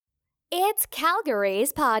It's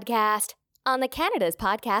Calgary's podcast on the Canada's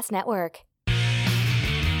Podcast Network.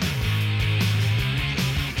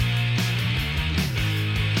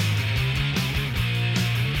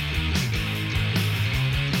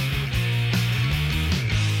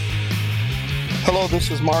 Hello,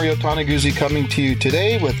 this is Mario Toneguzzi coming to you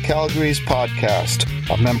today with Calgary's podcast,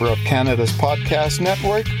 a member of Canada's Podcast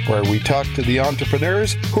Network, where we talk to the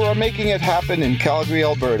entrepreneurs who are making it happen in Calgary,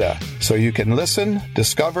 Alberta, so you can listen,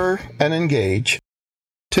 discover, and engage.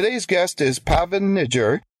 Today's guest is Pavan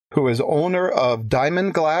Nijjar, who is owner of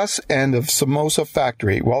Diamond Glass and of Samosa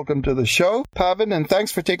Factory. Welcome to the show, Pavan, and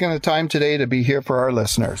thanks for taking the time today to be here for our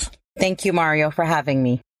listeners. Thank you, Mario, for having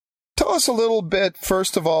me. Tell us a little bit,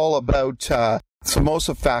 first of all, about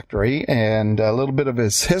Samosa Factory and a little bit of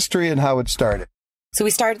its history and how it started. So we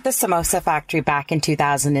started the Samosa Factory back in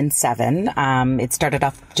 2007. It started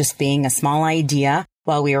off just being a small idea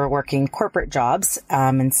while we were working corporate jobs,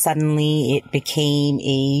 and suddenly it became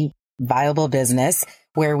a viable business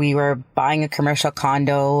where we were buying a commercial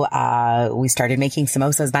condo. We started making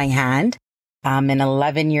samosas by hand. In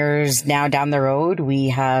 11 years now down the road, we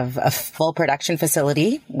have a full production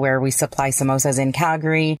facility where we supply samosas in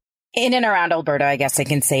Calgary, in and around Alberta, I guess I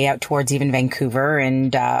can say, out towards even Vancouver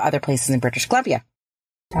and other places in British Columbia.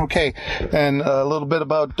 Okay, and a little bit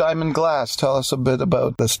about Diamond Glass. Tell us a bit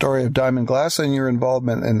about the story of Diamond Glass and your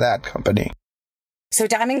involvement in that company. So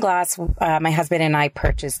Diamond Glass, my husband and I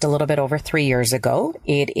purchased a little bit over 3 years ago.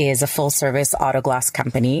 It is a full-service auto glass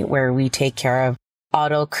company where we take care of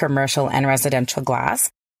auto, commercial, and residential glass.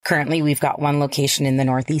 Currently, we've got one location in the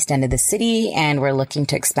northeast end of the city, and we're looking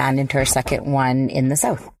to expand into our second one in the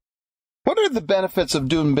south. What are the benefits of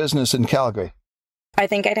doing business in Calgary? I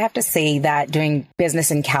think I'd have to say that doing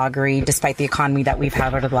business in Calgary, despite the economy that we've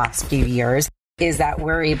had over the last few years, is that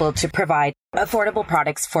we're able to provide affordable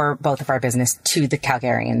products for both of our business to the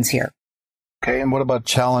Calgarians here. Okay, and what about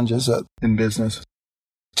challenges in business?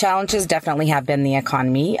 Challenges definitely have been the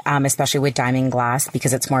economy, especially with Diamond Glass,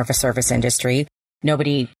 because it's more of a service industry.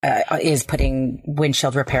 Nobody is putting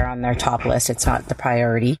windshield repair on their top list. It's not the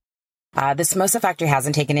priority. The Samosa Factory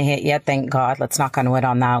hasn't taken a hit yet, thank God. Let's knock on wood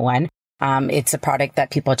on that one. It's a product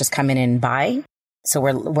that people just come in and buy, so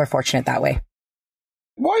we're fortunate that way.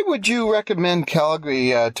 Why would you recommend Calgary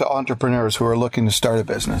to entrepreneurs who are looking to start a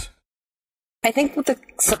business? I think with the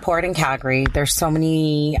support in Calgary, there's so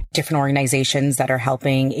many different organizations that are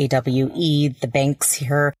helping AWE. The banks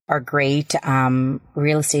here are great.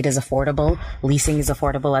 Real estate is affordable. Leasing is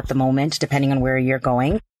affordable at the moment, depending on where you're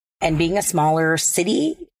going. And being a smaller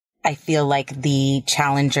city, I feel like the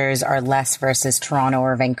challengers are less versus Toronto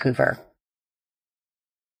or Vancouver.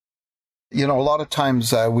 You know, a lot of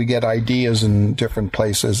times we get ideas in different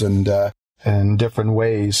places and in different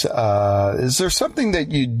ways. Is there something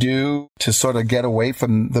that you do to sort of get away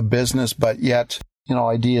from the business, but yet, you know,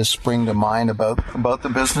 ideas spring to mind about the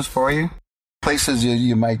business for you? Places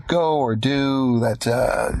you might go or do that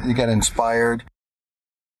you get inspired?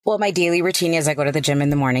 Well, my daily routine is I go to the gym in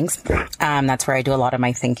the mornings. That's where I do a lot of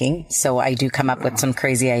my thinking. So I do come up with some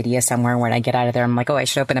crazy idea somewhere. When I get out of there, I'm like, oh, I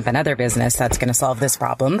should open up another business that's going to solve this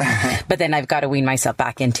problem. But then I've got to wean myself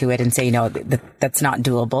back into it and say, no, that's not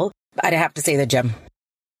doable. I'd have to say the gym.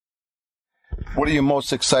 What are you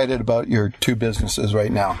most excited about your two businesses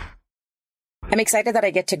right now? I'm excited that I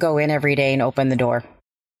get to go in every day and open the door.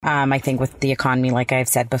 I think with the economy, like I've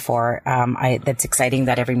said before, that's exciting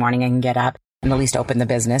that every morning I can get up and at least open the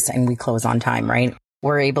business and we close on time, right?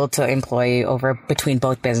 We're able to employ between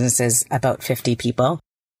both businesses about 50 people.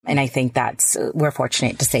 And I think we're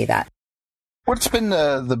fortunate to say that. What's been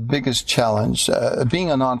the biggest challenge,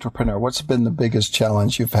 being an entrepreneur? What's been the biggest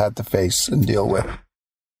challenge you've had to face and deal with?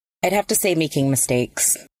 I'd have to say making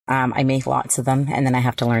mistakes. I make lots of them and then I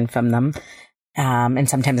have to learn from them. And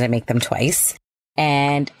sometimes I make them twice.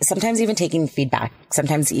 And sometimes even taking feedback,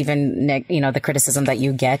 sometimes even, the criticism that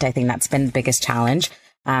you get, I think that's been the biggest challenge.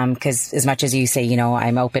 Because as much as you say,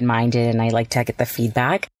 I'm open-minded and I like to get the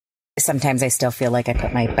feedback, sometimes I still feel like I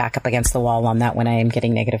put my back up against the wall on that when I am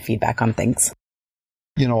getting negative feedback on things.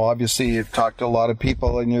 You know, obviously you've talked to a lot of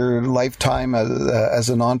people in your lifetime as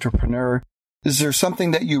an entrepreneur. Is there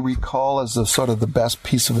something that you recall as the best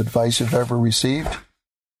piece of advice you've ever received?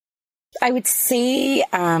 I would say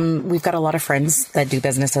we've got a lot of friends that do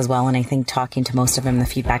business as well. And I think talking to most of them, the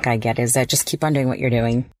feedback I get is that just keep on doing what you're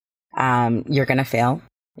doing. You're going to fail.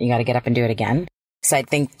 You got to get up and do it again. So I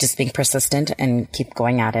think just being persistent and keep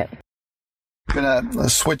going at it. I'm going to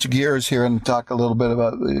switch gears here and talk a little bit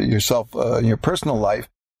about yourself in your personal life.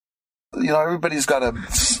 You know, everybody's got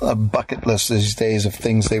a bucket list these days of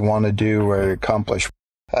things they want to do or accomplish.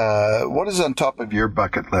 What is on top of your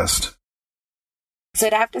bucket list? So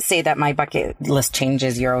I'd have to say that my bucket list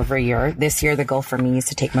changes year over year. This year, the goal for me is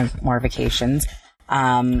to take more vacations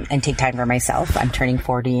and take time for myself. I'm turning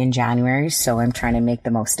 40 in January, so I'm trying to make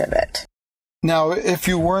the most of it. Now, if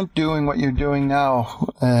you weren't doing what you're doing now,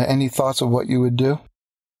 any thoughts of what you would do?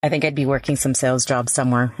 I think I'd be working some sales jobs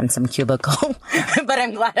somewhere in some cubicle, but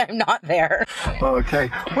I'm glad I'm not there. Okay.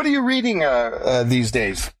 What are you reading these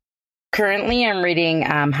days? Currently, I'm reading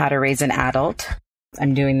How to Raise an Adult.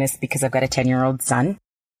 I'm doing this because I've got a 10-year-old son,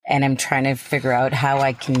 and I'm trying to figure out how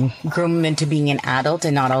I can groom him into being an adult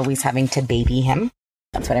and not always having to baby him.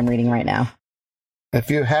 That's what I'm reading right now. If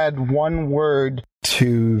you had one word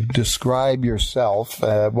to describe yourself,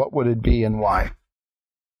 what would it be and why?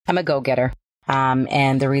 I'm a go-getter.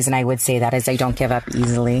 And the reason I would say that is I don't give up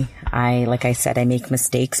easily. Like I said, I make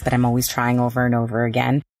mistakes, but I'm always trying over and over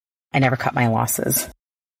again. I never cut my losses.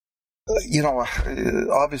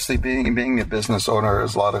 Obviously being a business owner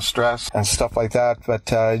is a lot of stress and stuff like that, but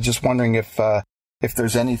just wondering if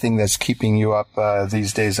there's anything that's keeping you up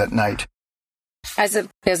these days at night. As a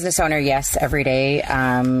business owner, yes, every day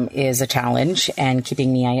is a challenge, and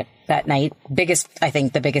keeping me up at night. The biggest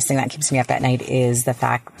thing that keeps me up at night is the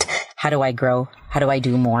fact, how do I grow? How do I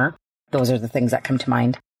do more? Those are the things that come to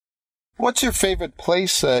mind. What's your favorite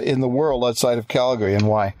place in the world outside of Calgary, and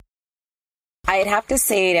why? I'd have to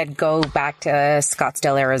say I'd go back to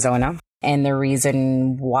Scottsdale, Arizona. And the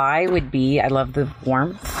reason why would be I love the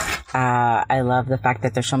warmth. I love the fact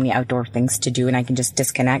that there's so many outdoor things to do and I can just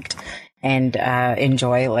disconnect and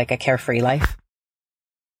enjoy like a carefree life.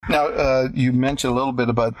 Now, you mentioned a little bit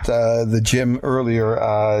about the gym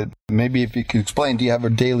earlier. Maybe if you could explain, do you have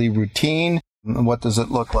a daily routine? What does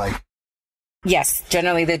it look like? Yes,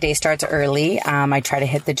 generally the day starts early. I try to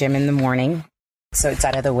hit the gym in the morning, so it's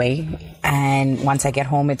out of the way. And once I get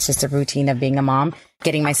home, it's just a routine of being a mom,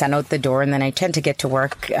 getting my son out the door, and then I tend to get to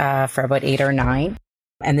work for about 8 or 9.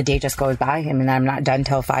 And the day just goes by. I mean, I'm not done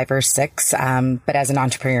till 5 or 6. But as an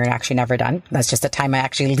entrepreneur, I'm actually never done. That's just the time I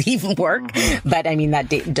actually leave work. Mm-hmm. But I mean, that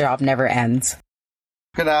job never ends.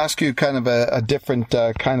 I'm going to ask you kind of a different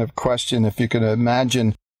kind of question. If you can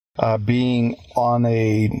imagine being on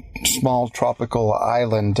a small tropical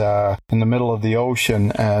island in the middle of the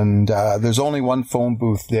ocean, and there's only one phone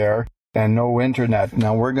booth there and no internet.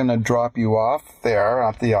 Now, we're going to drop you off there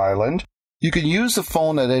at the island. You can use the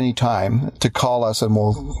phone at any time to call us, and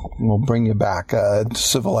we'll bring you back to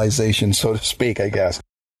civilization, so to speak, I guess.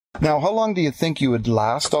 Now, how long do you think you would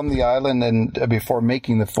last on the island and before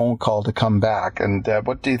making the phone call to come back? And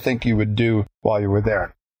what do you think you would do while you were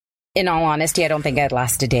there? In all honesty, I don't think I'd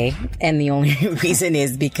last a day. And the only reason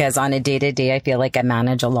is because on a day-to-day, I feel like I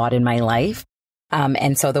manage a lot in my life.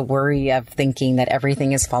 And so the worry of thinking that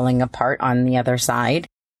everything is falling apart on the other side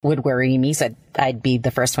would worry me, so I'd be the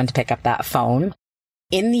first one to pick up that phone.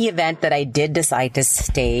 In the event that I did decide to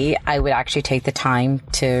stay, I would actually take the time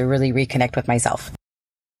to really reconnect with myself.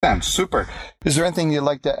 Sounds super. Is there anything you'd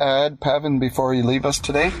like to add, Pavan, before you leave us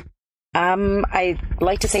today? I'd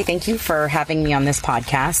like to say thank you for having me on this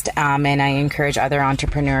podcast. And I encourage other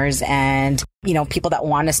entrepreneurs and, people that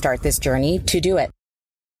want to start this journey to do it.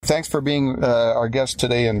 Thanks for being our guest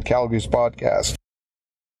today in Calgary's podcast.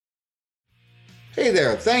 Hey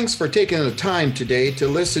there, thanks for taking the time today to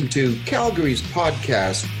listen to Calgary's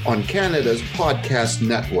podcast on Canada's Podcast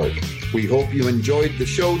Network. We hope you enjoyed the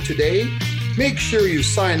show today. Make sure you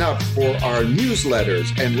sign up for our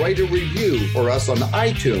newsletters and write a review for us on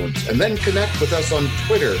iTunes, and then connect with us on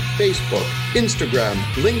Twitter, Facebook, Instagram,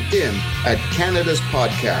 LinkedIn at Canada's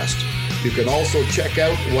Podcast. You can also check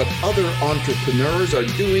out what other entrepreneurs are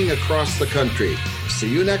doing across the country. See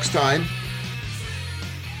you next time.